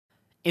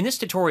In this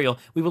tutorial,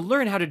 we will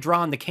learn how to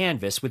draw on the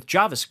canvas with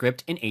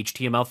JavaScript in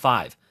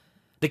HTML5.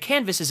 The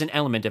canvas is an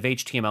element of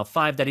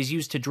HTML5 that is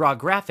used to draw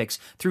graphics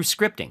through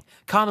scripting,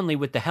 commonly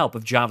with the help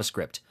of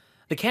JavaScript.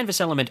 The canvas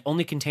element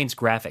only contains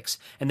graphics,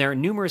 and there are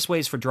numerous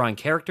ways for drawing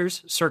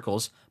characters,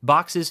 circles,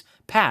 boxes,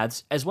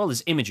 paths, as well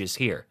as images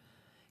here.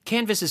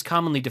 Canvas is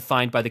commonly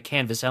defined by the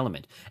canvas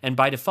element, and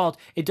by default,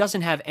 it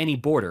doesn't have any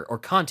border or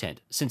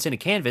content, since in a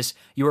canvas,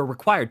 you are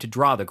required to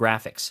draw the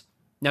graphics.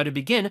 Now to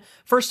begin,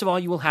 first of all,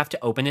 you will have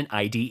to open an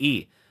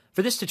IDE.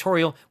 For this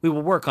tutorial, we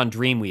will work on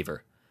Dreamweaver.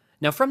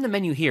 Now from the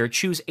menu here,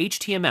 choose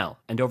HTML,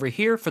 and over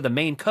here for the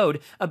main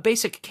code, a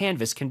basic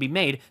canvas can be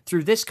made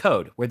through this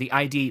code, where the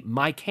ID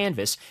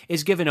myCanvas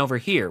is given over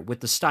here with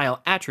the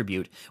style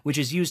attribute, which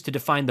is used to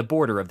define the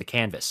border of the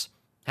canvas.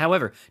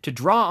 However, to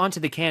draw onto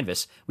the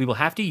canvas, we will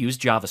have to use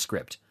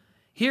JavaScript.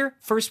 Here,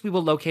 first we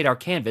will locate our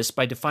canvas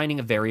by defining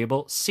a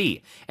variable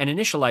c and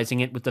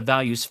initializing it with the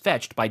values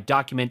fetched by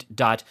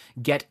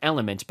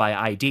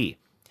document.getElementById.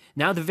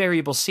 Now the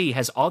variable c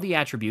has all the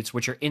attributes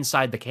which are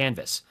inside the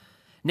canvas.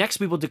 Next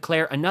we will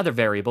declare another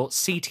variable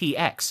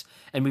ctx,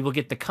 and we will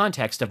get the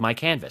context of my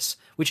canvas,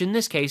 which in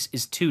this case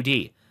is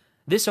 2D.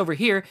 This over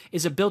here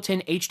is a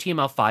built-in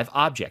HTML5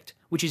 object,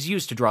 which is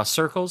used to draw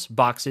circles,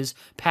 boxes,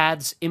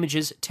 paths,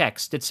 images,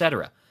 text,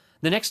 etc.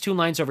 The next two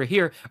lines over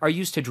here are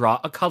used to draw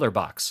a color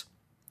box.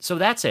 So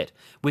that's it.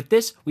 With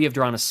this, we have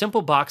drawn a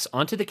simple box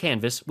onto the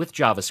canvas with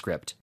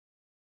JavaScript.